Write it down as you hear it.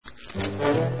It's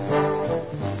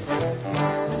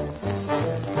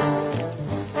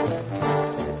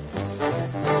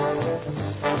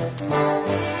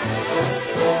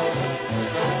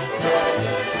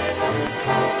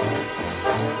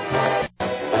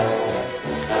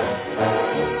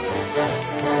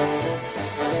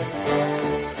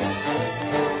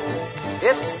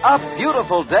a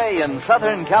beautiful day in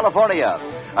Southern California.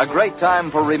 A great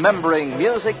time for remembering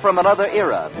music from another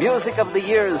era. Music of the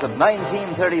years of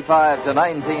 1935 to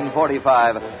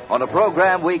 1945 on a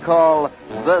program we call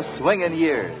The Swingin'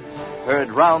 Years.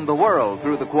 Heard round the world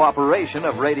through the cooperation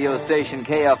of radio station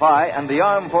KFI and the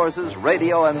Armed Forces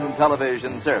Radio and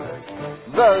Television Service.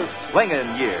 The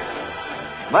Swingin'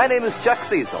 Years. My name is Chuck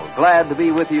Cecil. Glad to be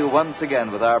with you once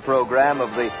again with our program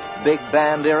of the Big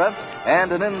Band era,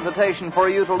 and an invitation for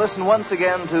you to listen once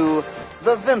again to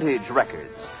the vintage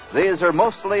records. These are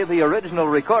mostly the original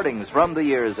recordings from the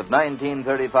years of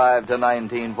 1935 to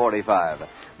 1945.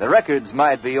 The records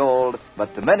might be old,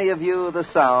 but to many of you the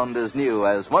sound is new,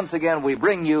 as once again we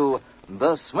bring you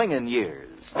the Swingin'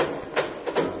 Years. Hey!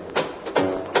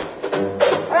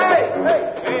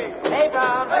 Hey! Hey! Hey,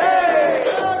 Tom! Hey!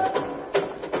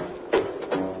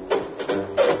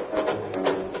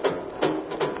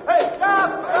 Hey,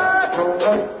 stop!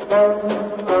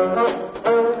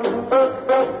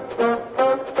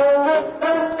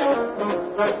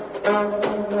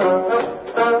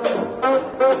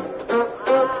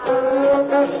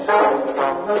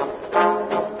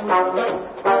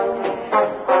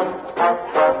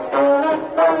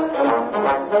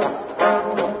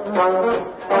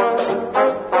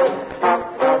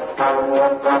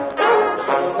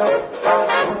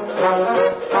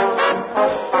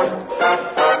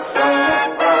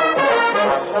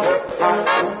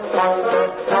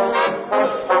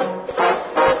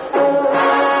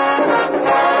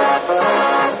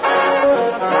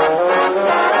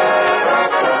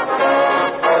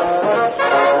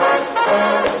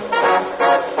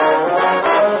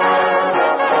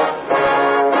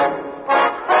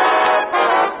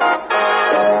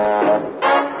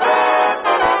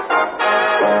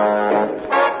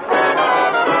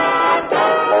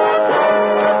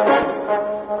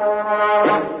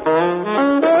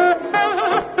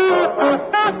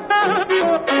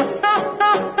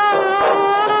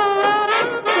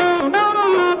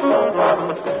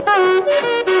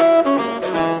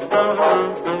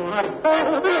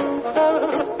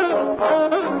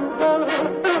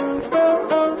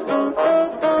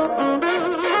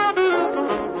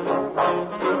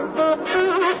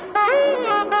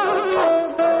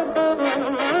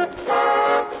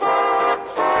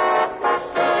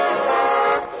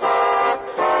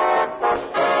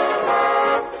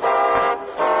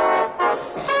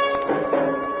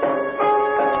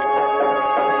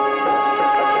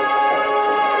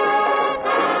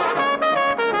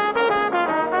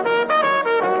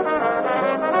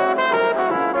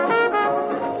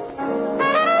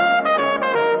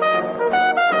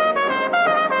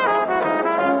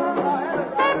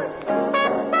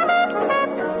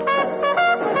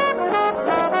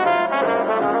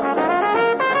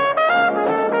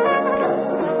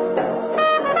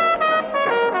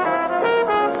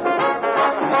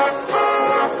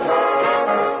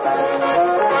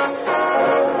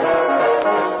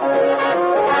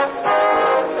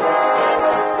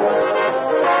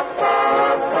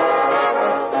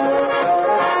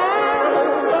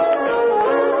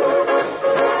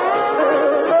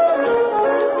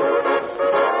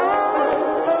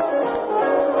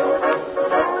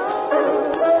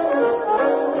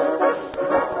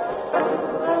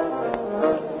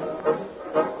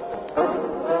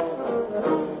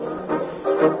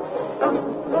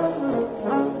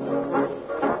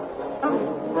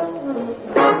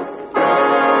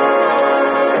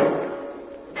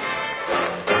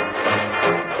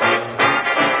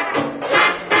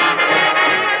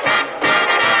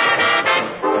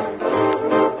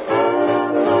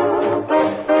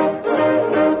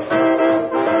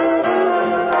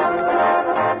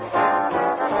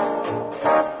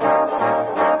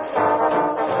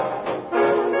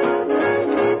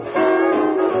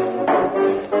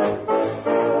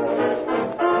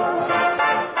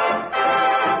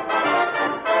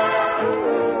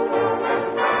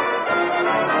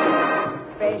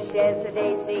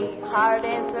 hard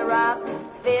as a rock,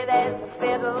 fit as a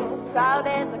fiddle, proud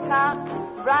as a cock,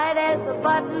 bright as a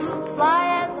button, fly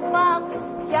as a fox,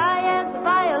 shy as a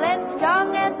violet,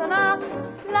 strong as an ox,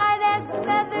 light as a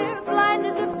feather, blind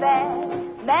as a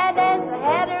bat, mad as a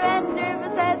hatter and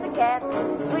nervous as a cat,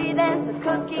 sweet as a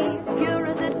cookie, pure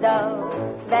as a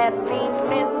dove. That means,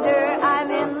 mister, I'm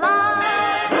in love.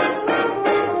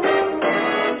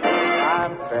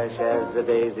 I'm fresh as a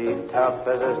daisy, tough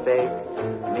as a stake,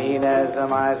 mean as a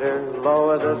miser,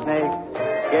 low as a snake,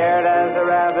 scared as a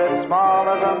rabbit, small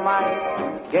as a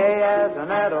mite, gay as a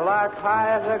meadowlark, high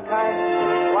as a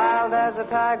kite, wild as a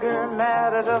tiger,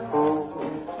 mad as a fool,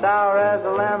 sour as a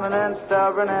lemon and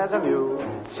stubborn as a mule,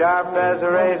 sharp as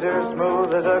a razor,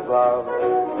 smooth as a glove.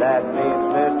 That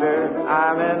means, mister,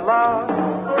 I'm in love.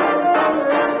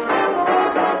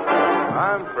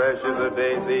 I'm fresh as a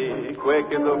daisy, quick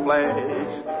as a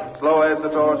flash, slow as a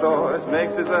tortoise,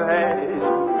 mixed as a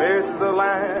hash, fierce as a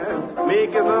lion, meek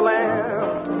as a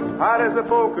lamb, hot as a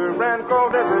poker, brand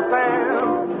cold as a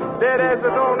clam, dead as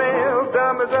a doornail,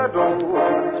 dumb as a doe,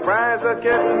 spry as a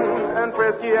kitten, and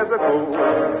frisky as a colt,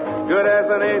 good as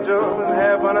an angel in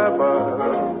heaven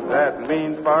above. That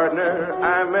means, partner,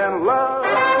 I'm in love.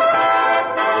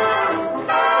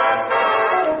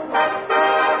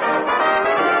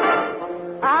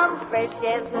 Fresh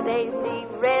as a daisy,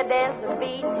 red as a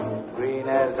beet, green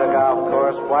as a golf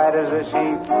course, white as a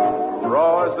sheep,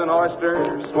 Raw as an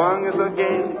oyster, swung as a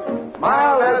gate,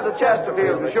 mild as a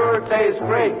Chesterfield, and sure tastes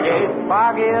great, Kate.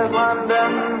 Foggy as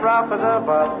London, rough as a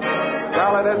bus,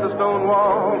 solid as a stone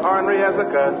wall, ornery as a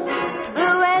cuss.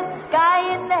 blue as the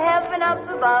sky in the heaven up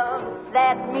above.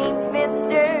 That means,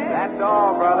 mister, That's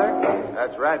all, brother.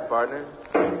 That's right, partner.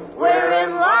 we're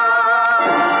in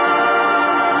love.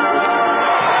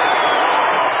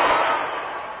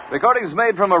 Recordings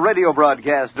made from a radio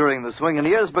broadcast during the swinging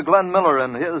years by Glenn Miller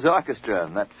and his orchestra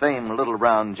and that famed Little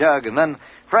Brown Jug, and then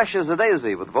Fresh as a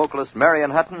Daisy with vocalist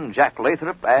Marion Hutton, Jack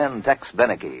Lathrop, and Tex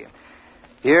Beneke.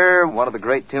 Here, one of the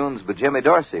great tunes by Jimmy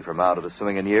Dorsey from out of the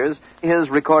swinging years, his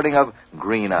recording of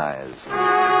Green Eyes.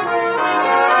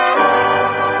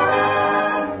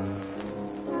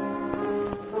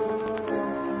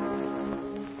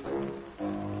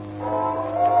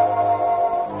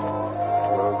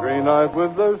 Green eyes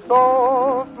with their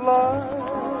soft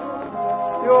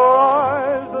light, your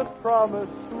eyes that promise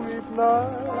sweet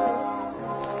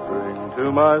night, bring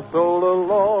to my soul a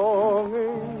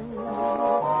longing, a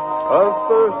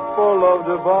thirst for love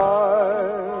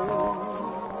divine.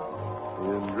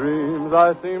 In dreams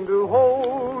I seem to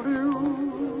hold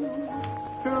you,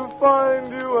 to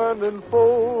find you and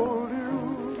enfold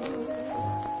you.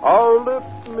 Our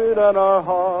lips meet and our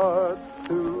hearts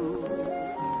too,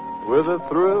 with a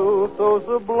thrill so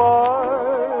sublime.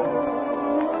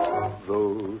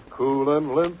 Those cool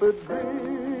and limpid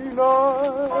green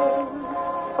eyes,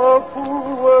 a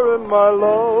pool wherein my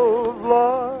love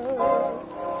lies,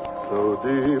 so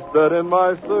deep that in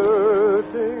my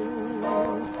searching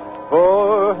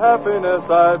for happiness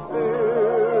I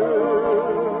fear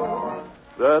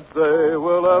that they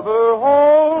will ever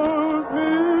hold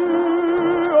me.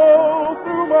 All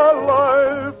through my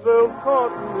life they'll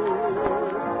taunt me,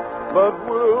 but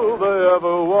will they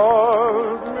ever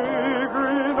want me?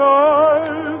 Green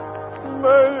eyes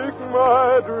make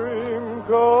my dream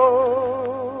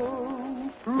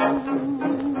come true.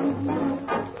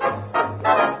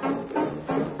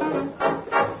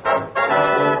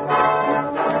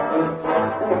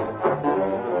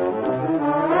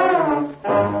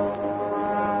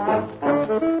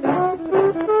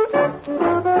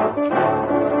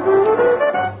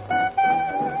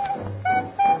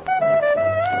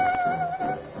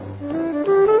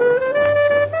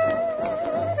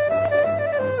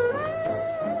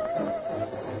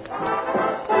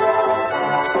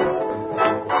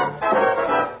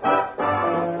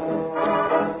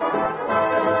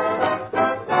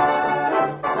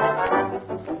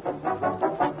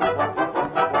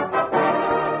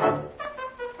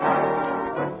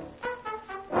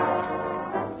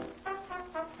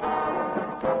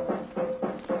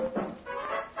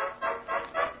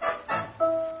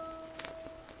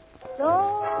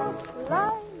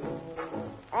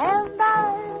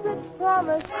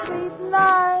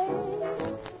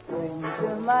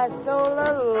 my soul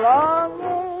a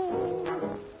longing,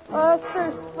 a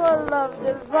thirst for love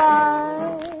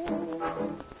divine.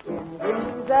 In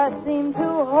dreams I seem to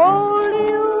hold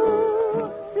you,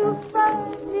 to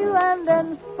find you and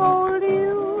enfold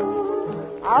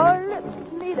you. Our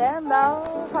lips meet and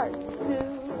our hearts too,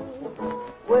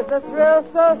 with a thrill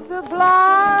so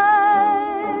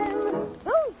sublime.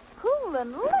 Those cool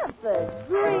and limpid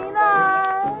green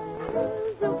eyes,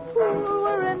 a pool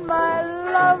wherein my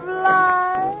love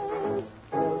lies,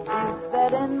 deep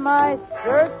that in my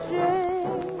searching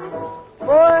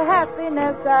for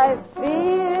happiness I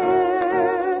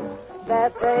fear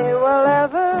that they will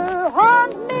ever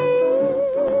haunt me.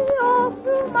 All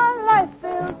through my life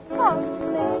they'll taunt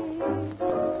me,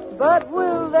 but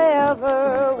will they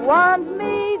ever want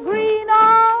me? Green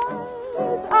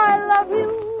eyes, I love you.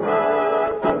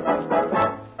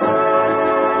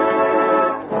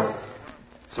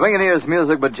 Swingin' Ears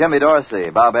music by Jimmy Dorsey,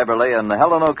 Bob Eberly, and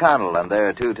Helen O'Connell, and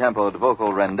their two-tempoed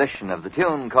vocal rendition of the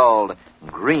tune called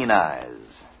Green Eyes.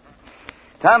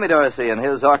 Tommy Dorsey and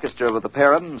his orchestra with the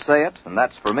pair of them say it, and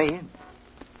that's for me.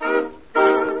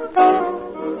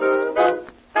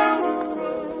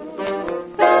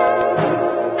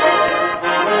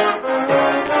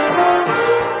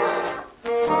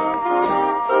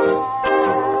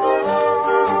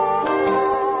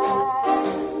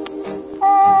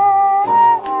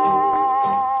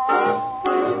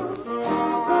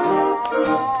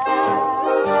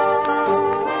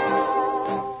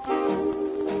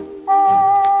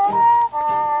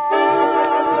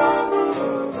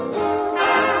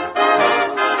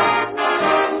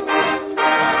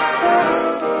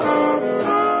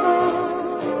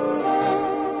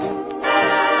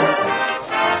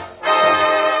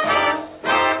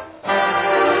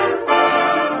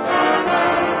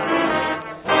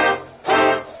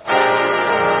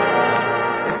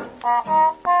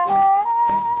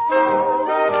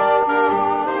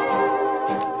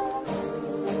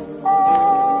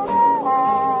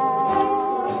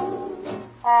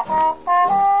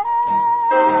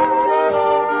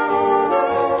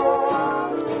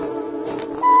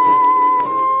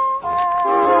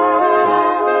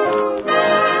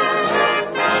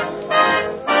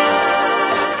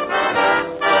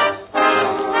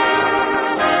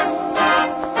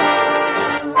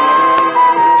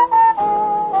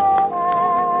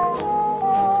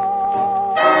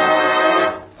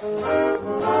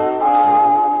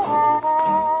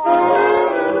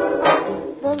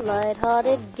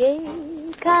 Gay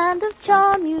kind of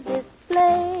charm you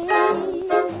display,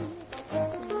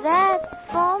 that's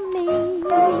for me.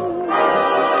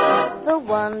 The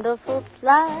wonderful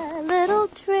fly little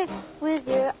trick with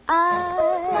your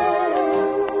eyes,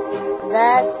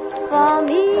 that's for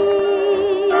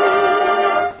me.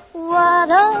 What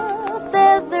a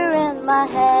feather in my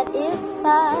hat if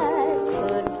I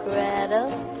could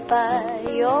gratify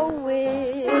your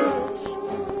wish.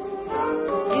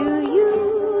 Do you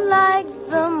like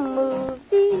the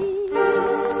movie?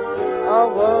 Or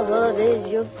what is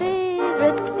your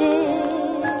favorite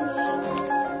dish?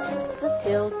 The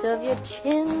tilt of your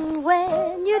chin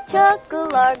when you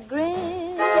chuckle or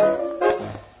grin,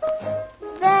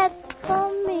 that's for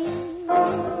me.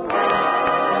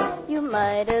 You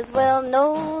might as well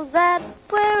know that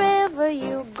wherever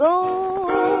you go,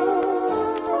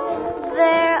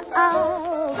 there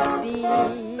I'll be.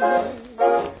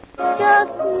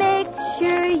 Just make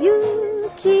sure you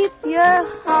keep your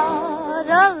heart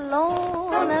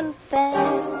alone and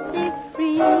fancy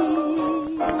free.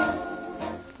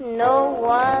 No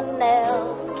one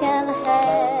else can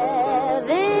have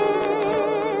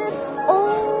it.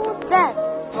 Oh,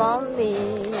 that's for me.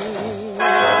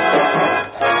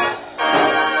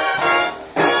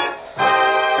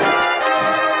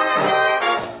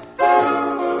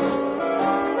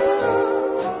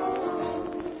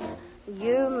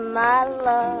 You're my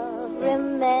love,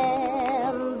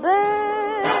 remember,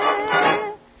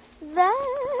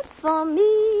 that's for me.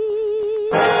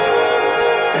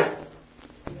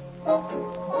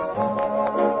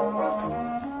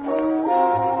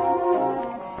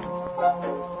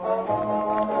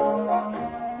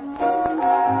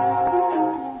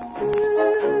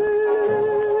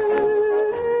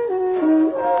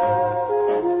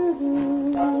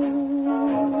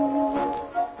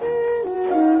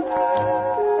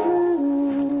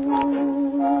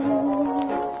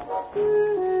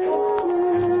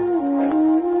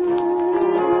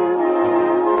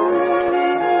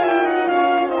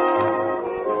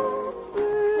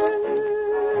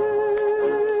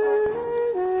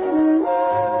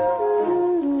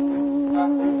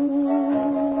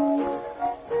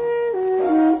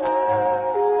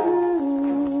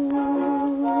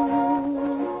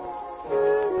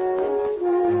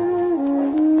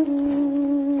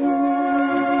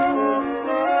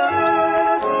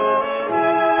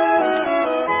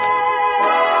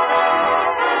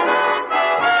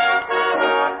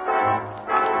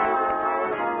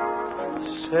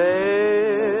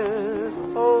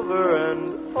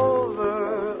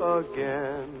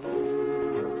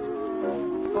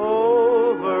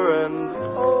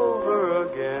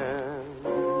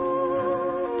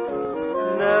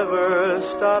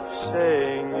 Stop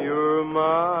saying you're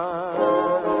mine.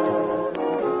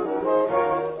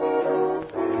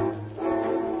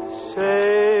 Say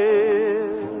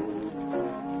it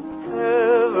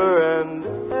ever and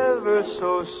ever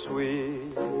so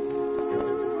sweet,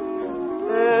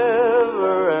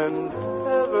 ever and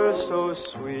ever so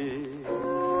sweet,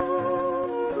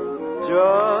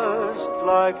 just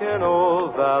like an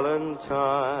old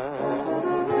Valentine.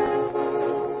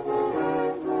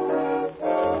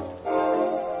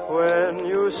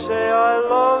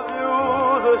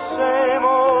 same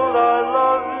old I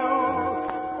love you.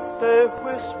 They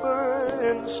whisper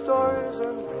in stars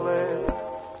and play.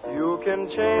 You can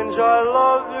change I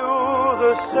love you,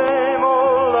 the same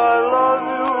old I love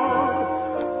you,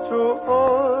 to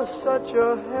oh, such a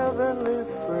heavenly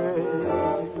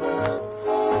phrase.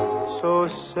 So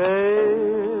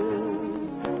say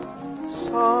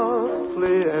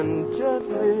softly and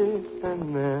gently,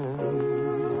 and then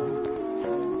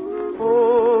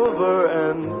over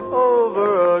and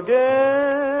over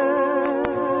again,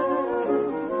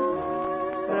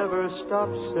 never stop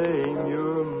saying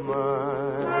you're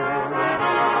mine.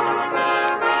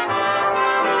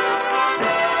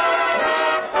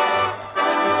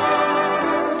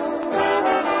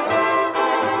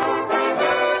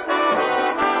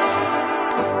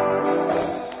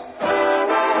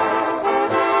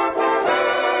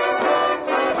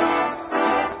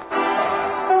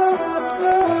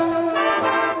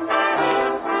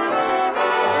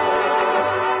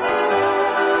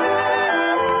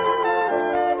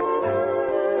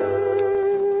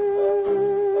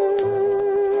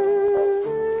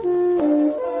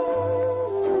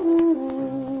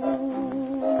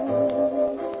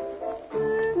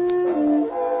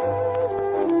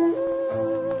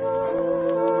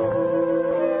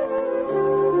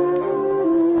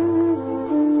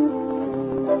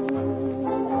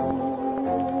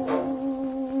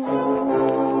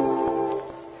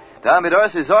 Tommy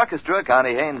Dorsey's orchestra,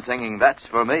 Connie Haynes singing That's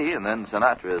For Me, and then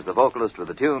Sinatra is the vocalist with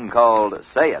a tune called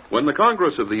Say It. When the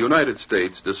Congress of the United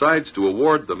States decides to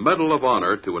award the Medal of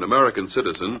Honor to an American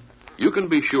citizen, you can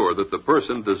be sure that the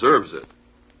person deserves it.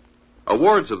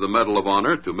 Awards of the Medal of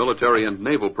Honor to military and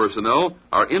naval personnel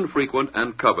are infrequent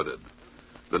and coveted.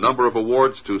 The number of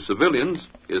awards to civilians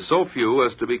is so few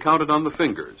as to be counted on the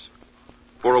fingers.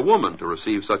 For a woman to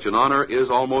receive such an honor is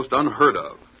almost unheard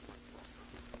of.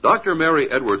 Dr. Mary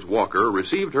Edwards Walker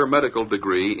received her medical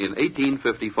degree in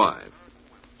 1855.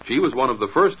 She was one of the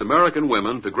first American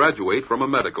women to graduate from a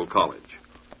medical college.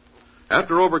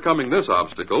 After overcoming this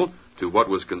obstacle to what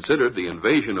was considered the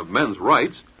invasion of men's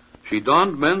rights, she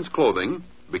donned men's clothing,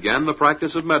 began the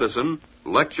practice of medicine,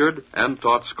 lectured, and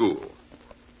taught school.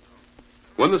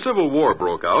 When the Civil War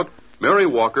broke out, Mary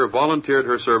Walker volunteered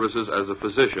her services as a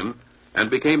physician and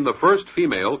became the first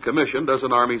female commissioned as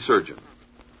an Army surgeon.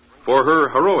 For her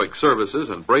heroic services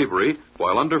and bravery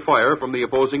while under fire from the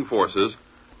opposing forces,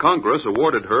 Congress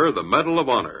awarded her the Medal of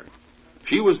Honor.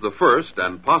 She was the first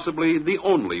and possibly the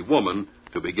only woman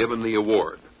to be given the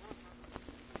award.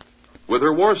 With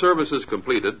her war services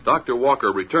completed, Dr.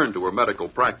 Walker returned to her medical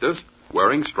practice,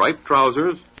 wearing striped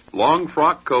trousers, long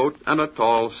frock coat, and a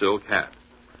tall silk hat.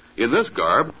 In this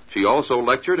garb, she also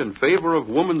lectured in favor of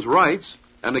women's rights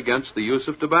and against the use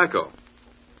of tobacco.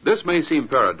 This may seem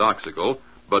paradoxical,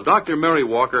 but Dr. Mary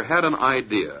Walker had an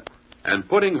idea, and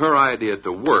putting her idea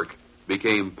to work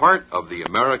became part of the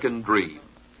American dream.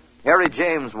 Harry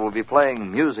James will be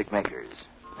playing Music Makers.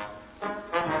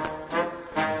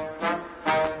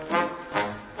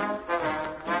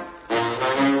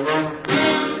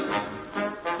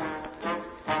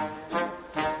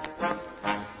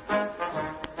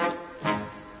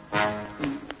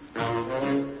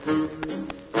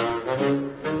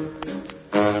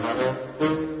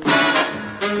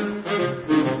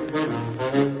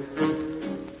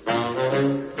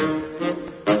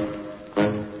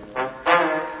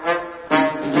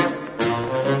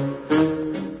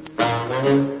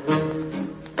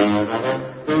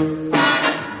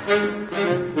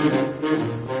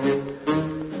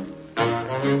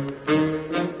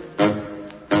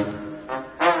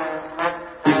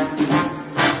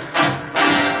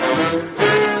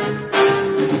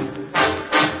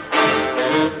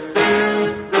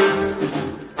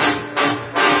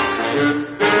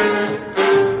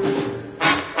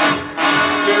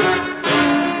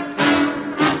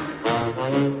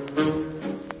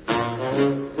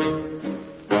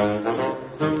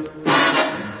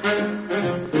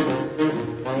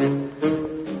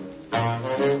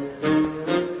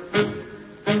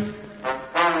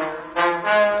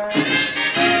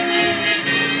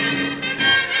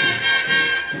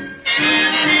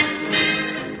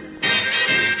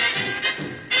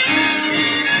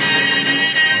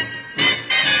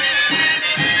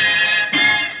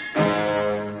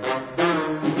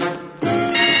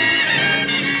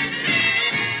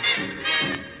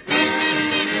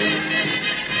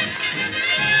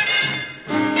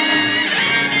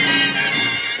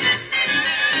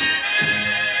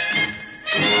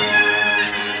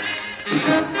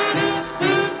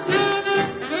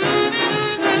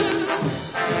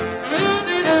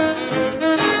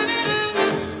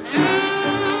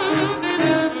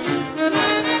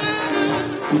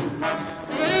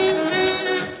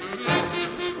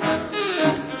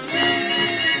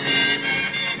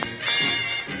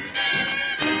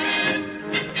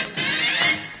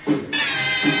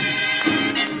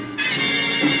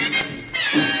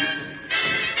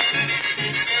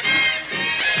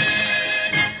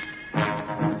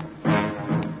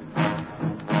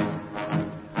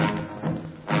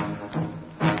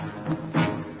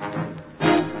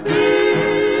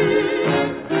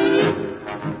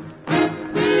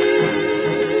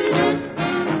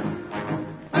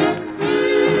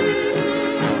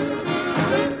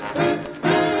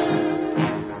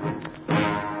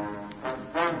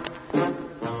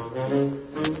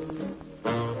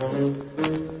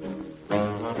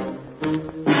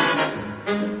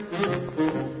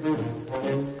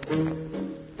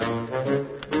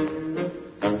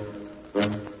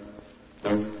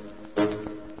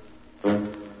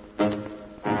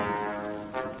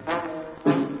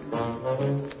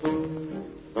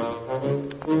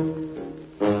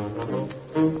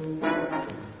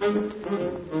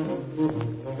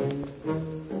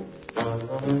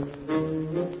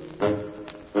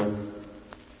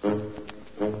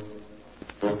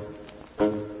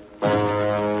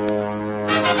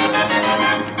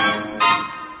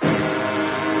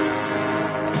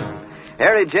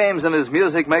 Harry James and his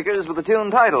Music Makers with a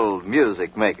tune titled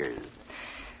Music Makers.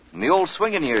 In the old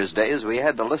swinging years days, we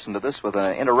had to listen to this with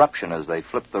an interruption as they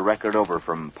flipped the record over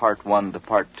from part 1 to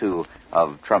part 2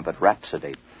 of Trumpet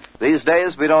Rhapsody. These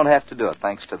days, we don't have to do it,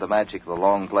 thanks to the magic of the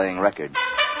long-playing record.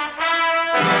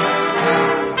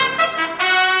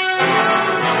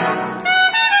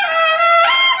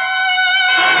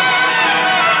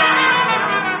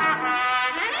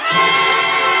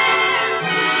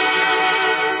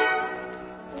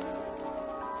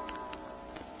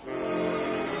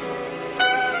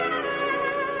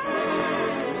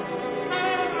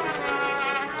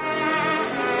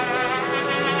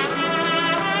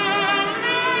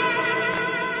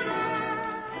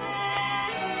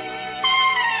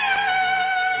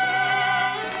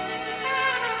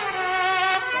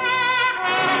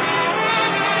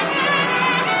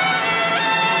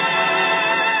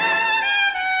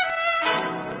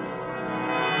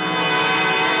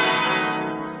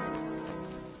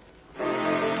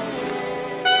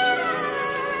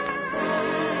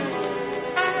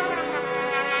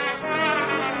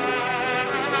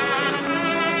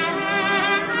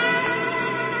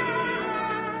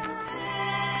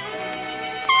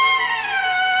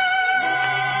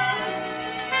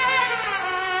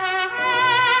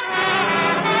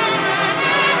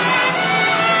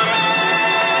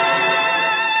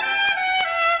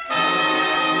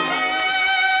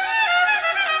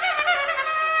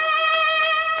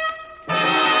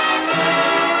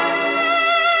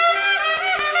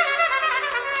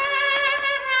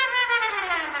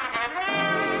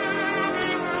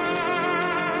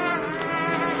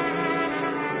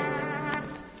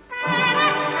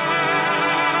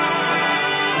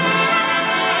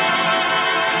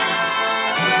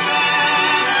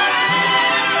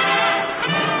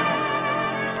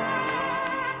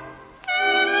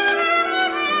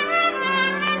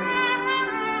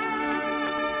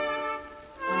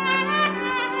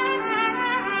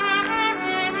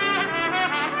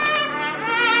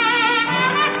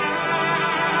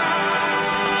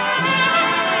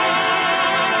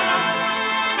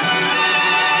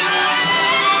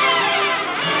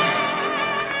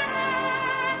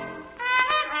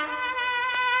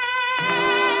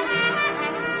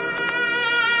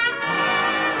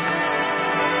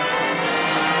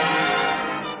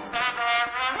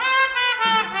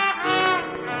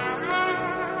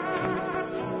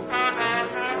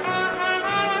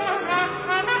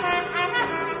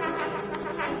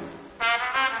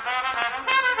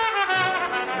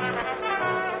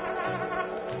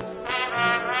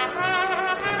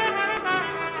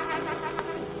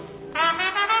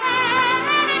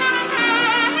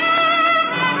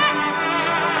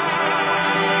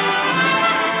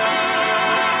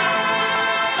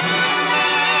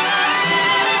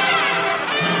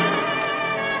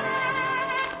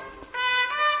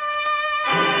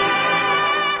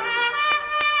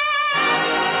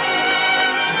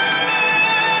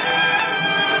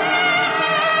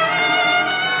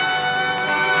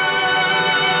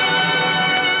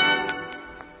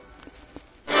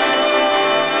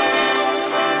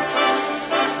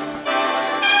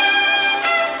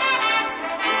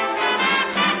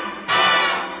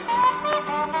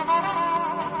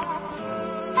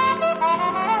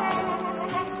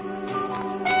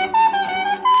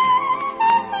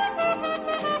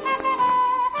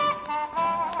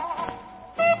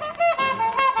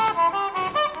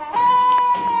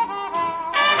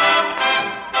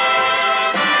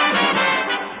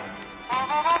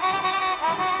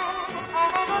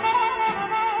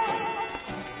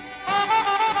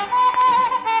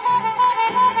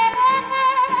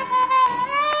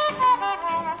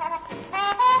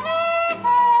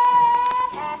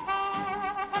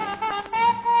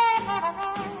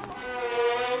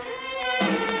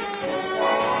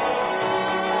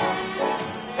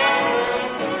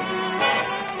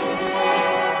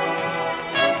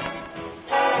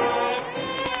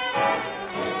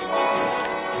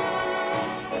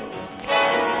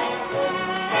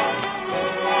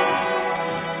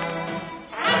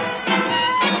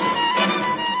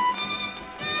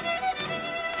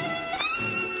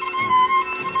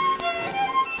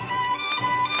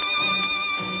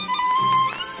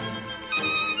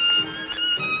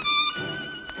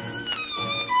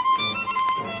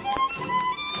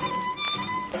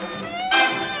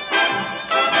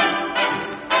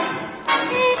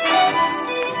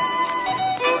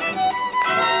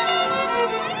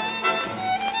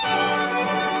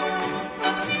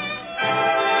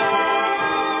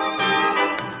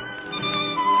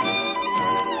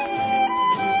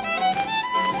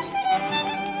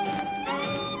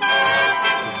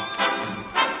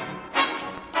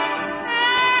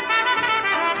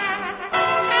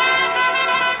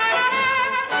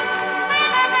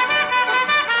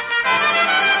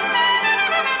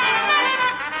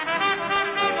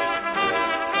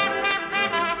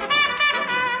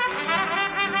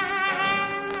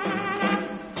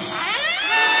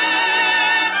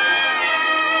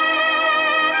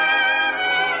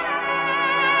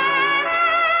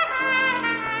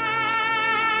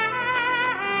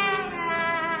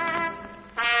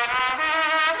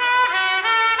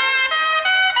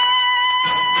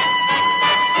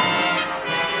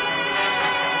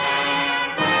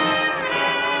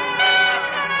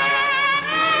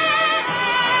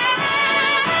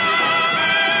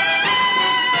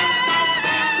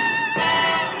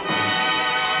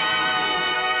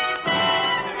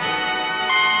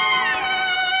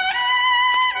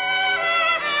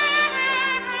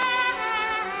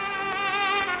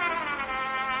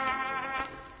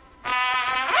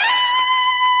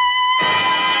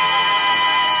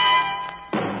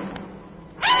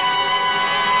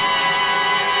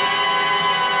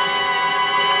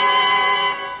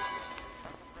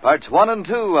 Parts 1 and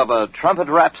 2 of a trumpet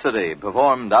rhapsody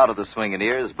performed out of the swinging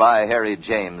ears by Harry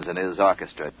James and his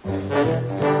orchestra.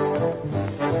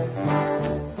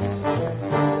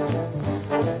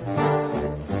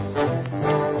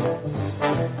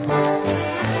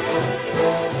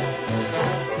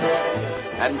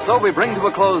 And so we bring to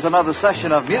a close another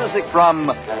session of music from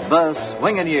the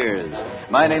Swingin' Years.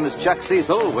 My name is Chuck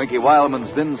Cecil. Winky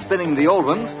Wildman's been spinning the old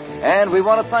ones, and we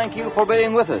want to thank you for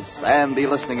being with us. And be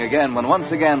listening again when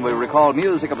once again we recall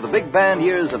music of the big band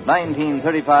years of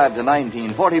 1935 to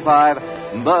 1945,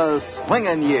 the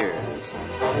Swingin' Years.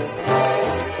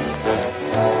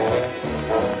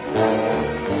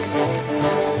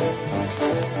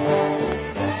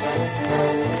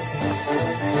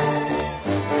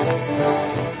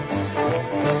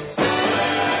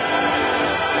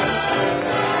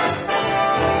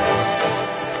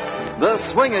 The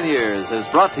Swingin' Years is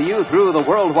brought to you through the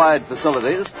worldwide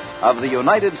facilities of the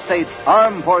United States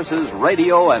Armed Forces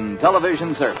Radio and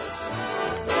Television Service.